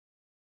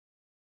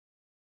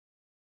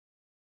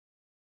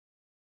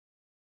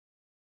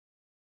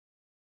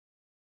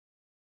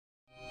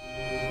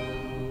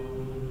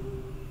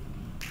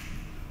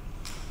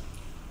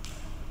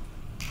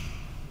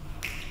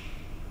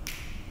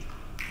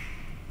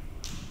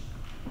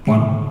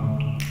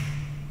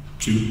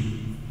2,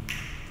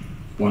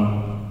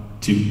 1,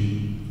 2,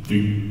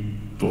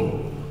 3,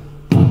 4.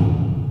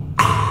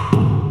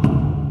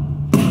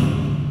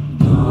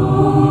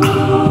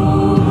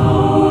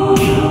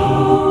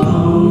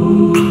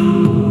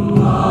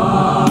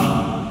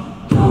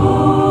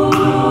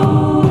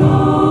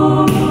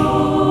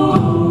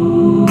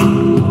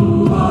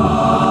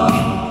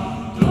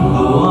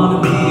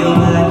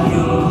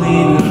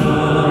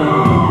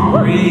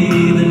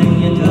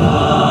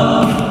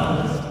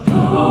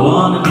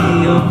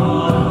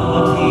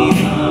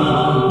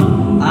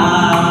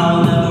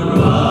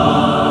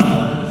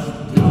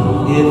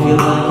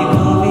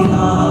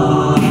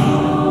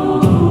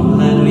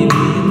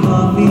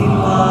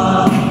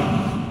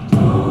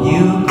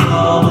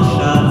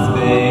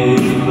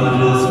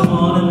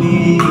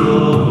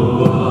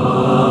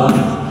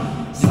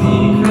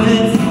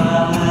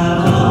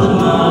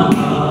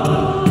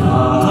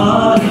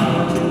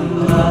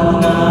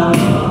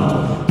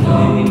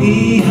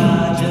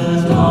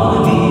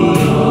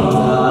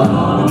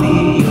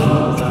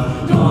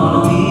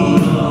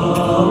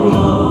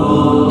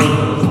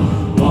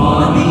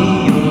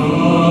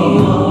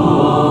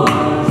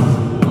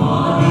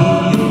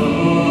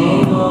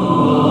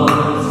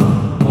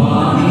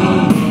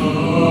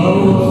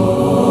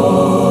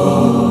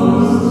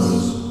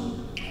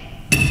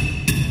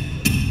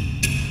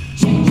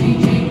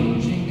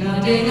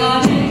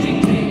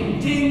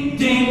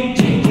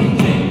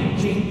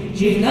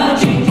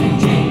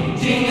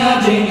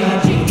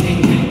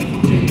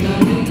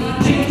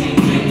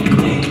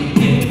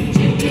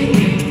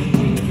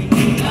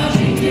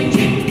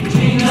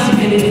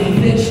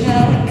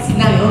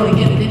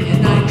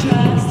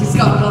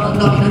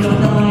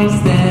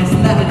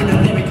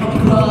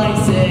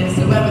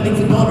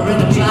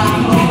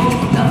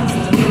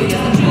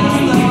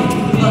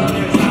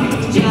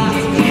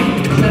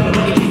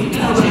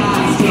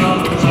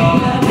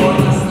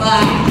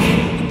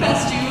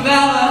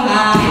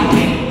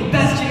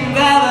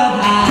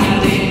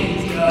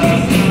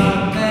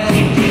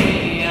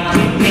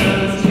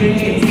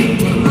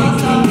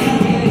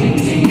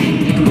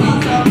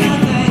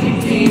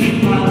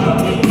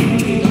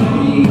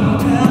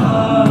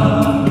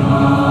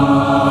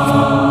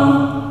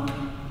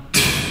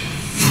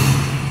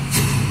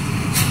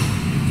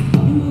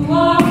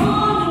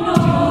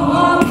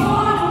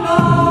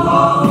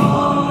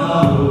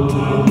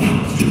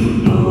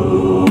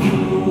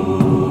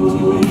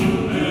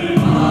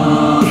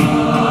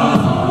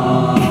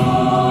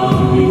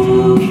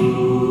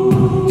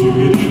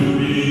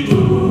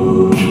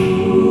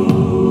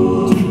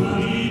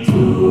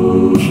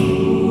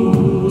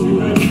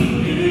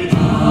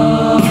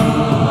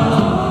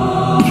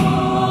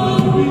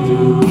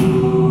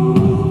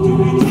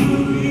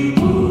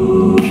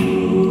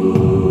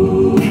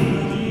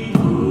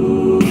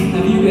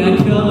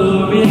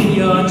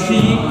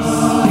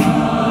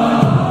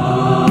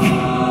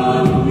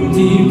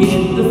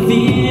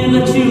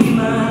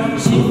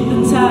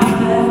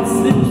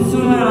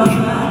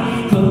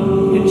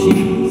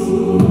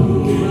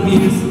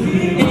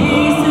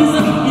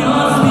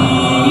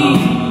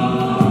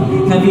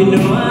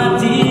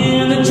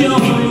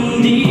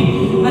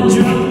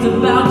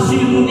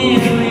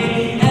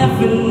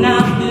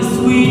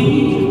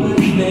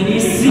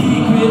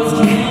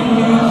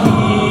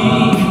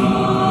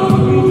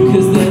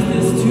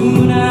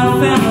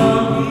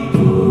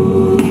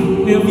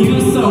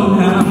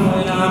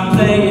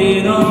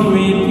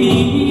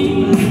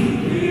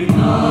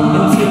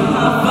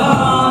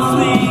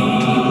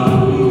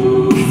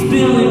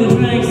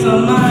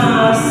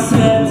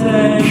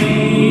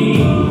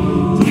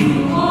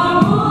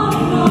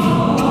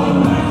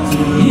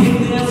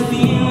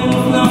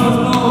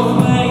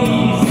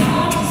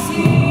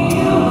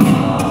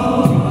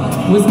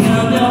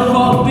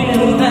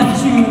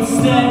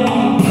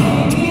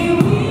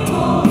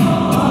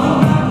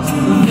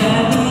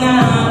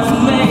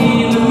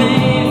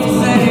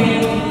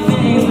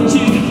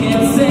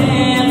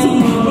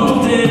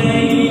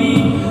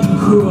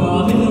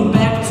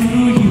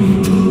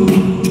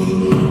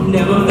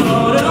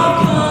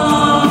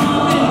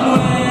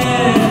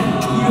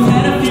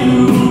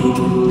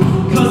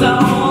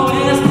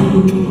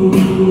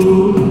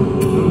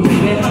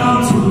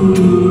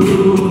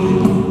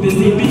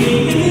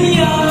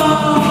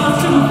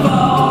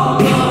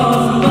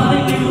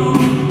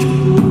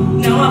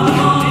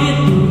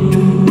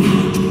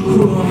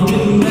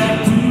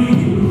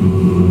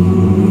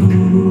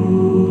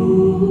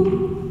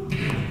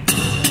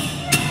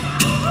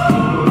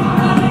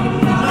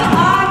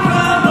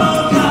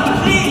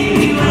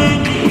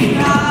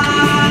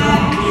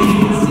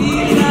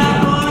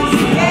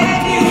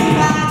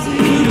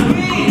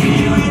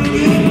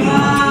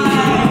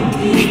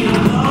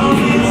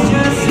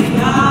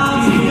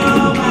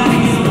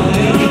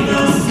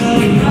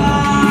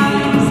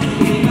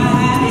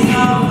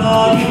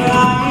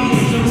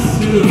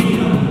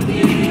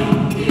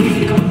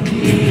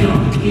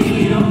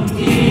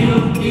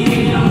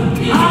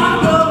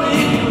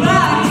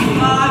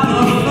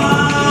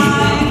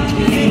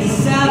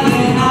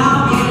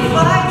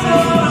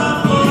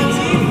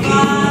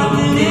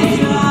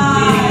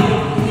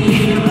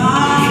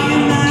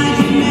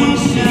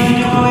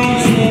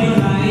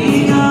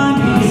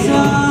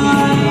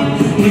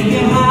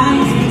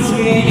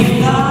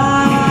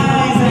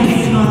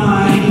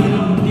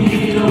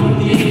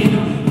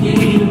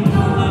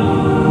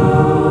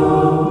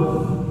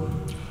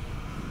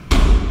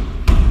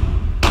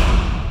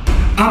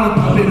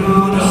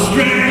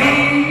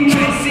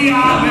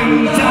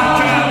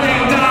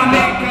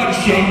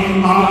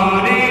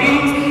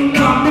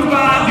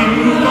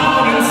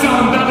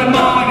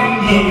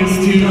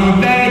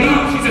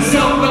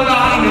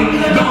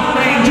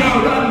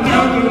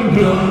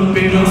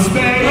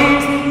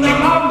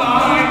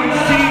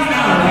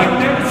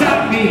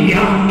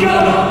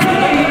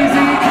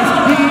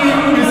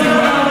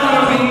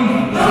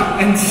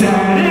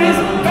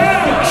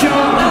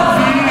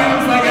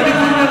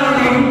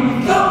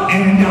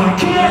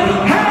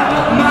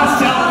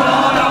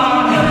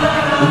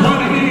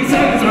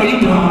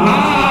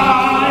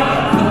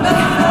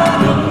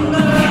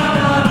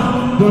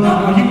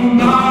 Are you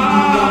mine?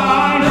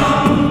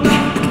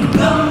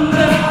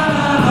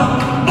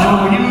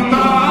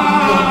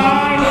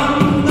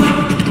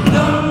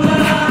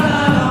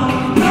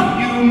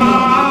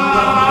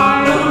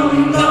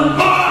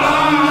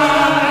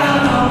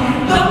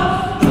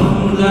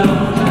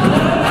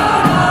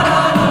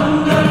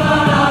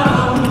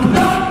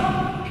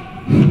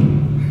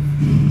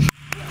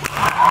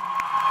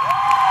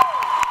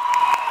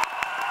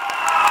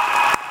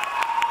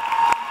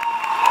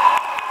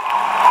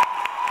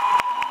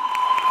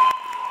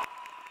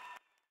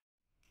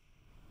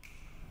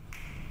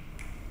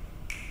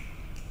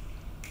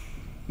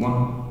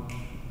 One,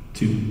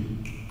 two,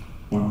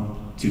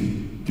 1,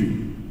 2,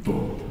 3,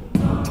 4.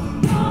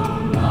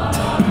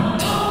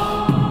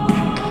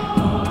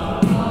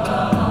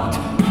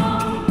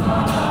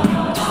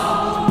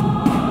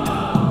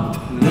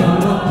 There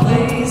are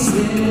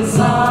places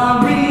I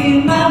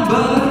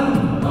remember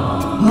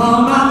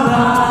all my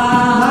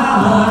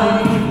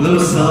life, though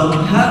some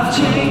have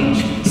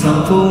changed,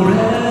 some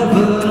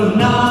forever,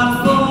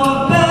 not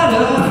for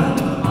better.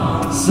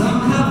 Some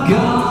have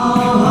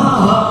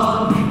gone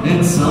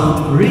and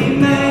some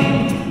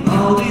remain.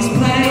 All these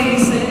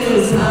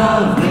places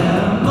have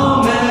their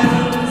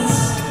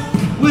moments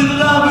with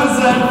lovers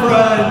and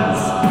friends.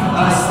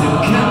 I still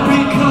can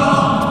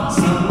recall.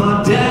 Some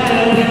are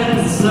dead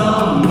and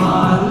some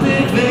are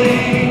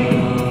living.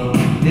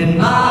 In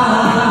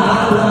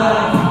my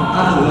life,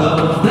 I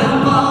love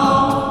them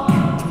all.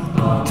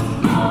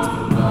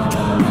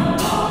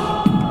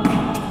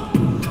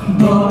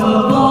 But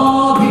of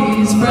all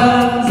these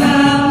friends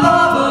and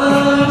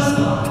lovers,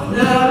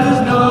 there is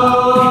no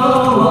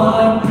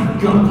one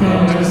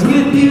compares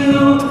with you.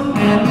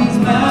 And these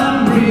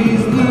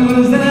memories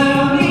lose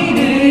their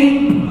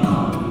meaning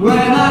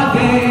when I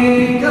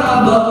think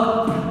of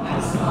love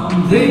as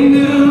something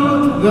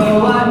new.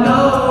 Though I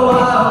know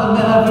I'll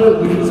never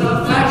lose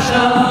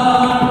affection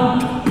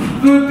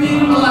for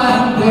people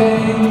and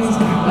things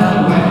that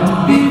went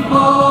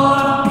before.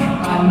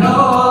 I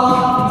know I'll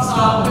often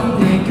stop and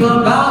think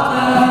about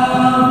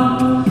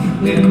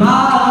them. In my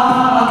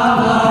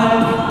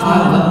life, I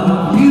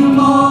love you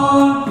more.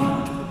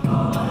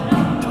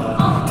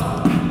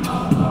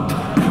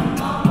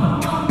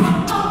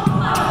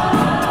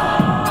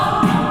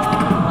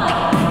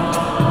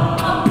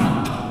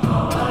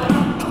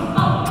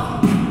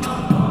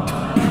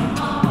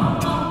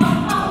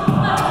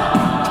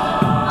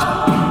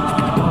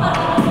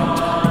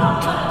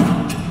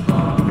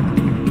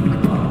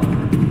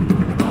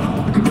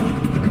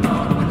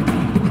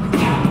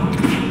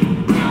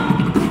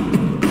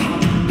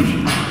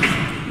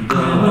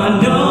 I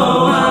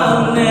know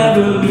I'll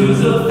never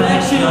lose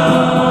affection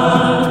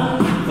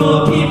for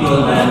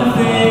people and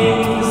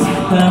things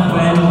that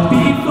went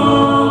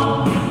before.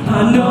 I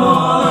know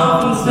I'll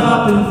often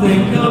stop and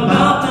think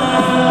about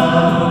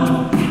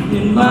them.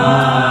 In my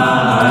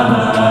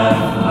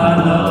life, I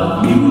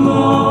love you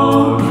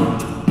more.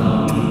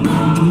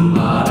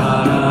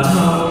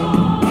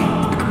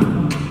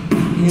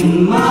 In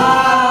my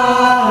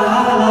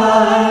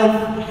life,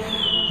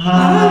 I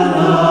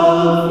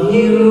love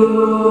you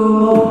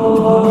more.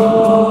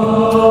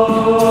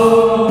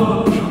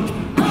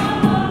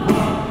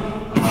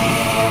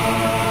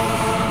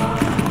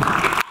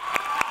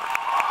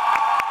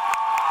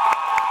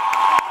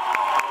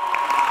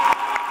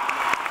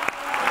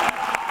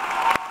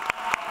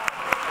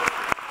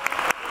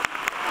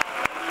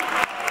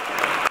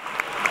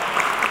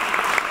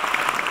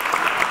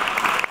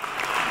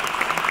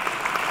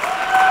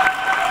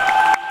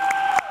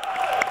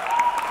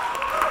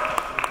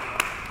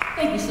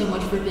 Thank you so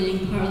much for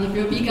being part of the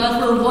group. You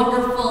guys were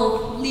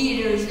wonderful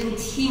leaders and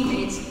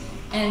teammates,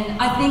 and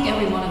I think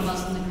every one of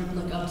us in the group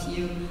look up to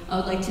you. I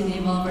would like to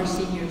name all of our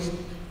seniors: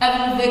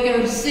 Evan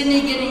Vickers,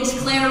 Sydney Giddings,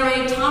 Claire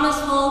Ray, Thomas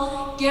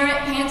Hull,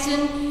 Garrett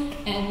Hansen,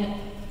 and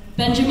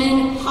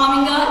Benjamin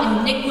Haminga,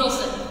 and Nick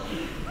Wilson.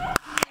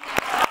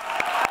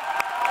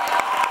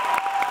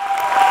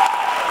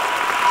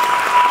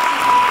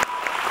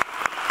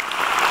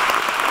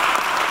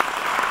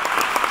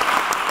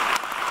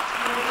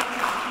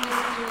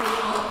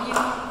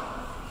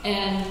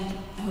 And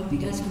I hope you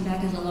guys come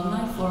back as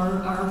alumni for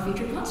our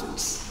future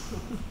concerts.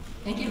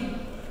 Thank you. And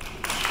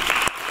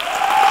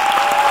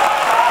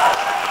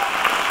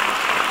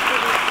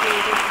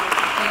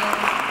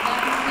that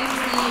concludes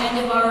the end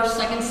of our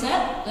second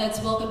set. Let's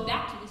welcome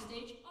back to the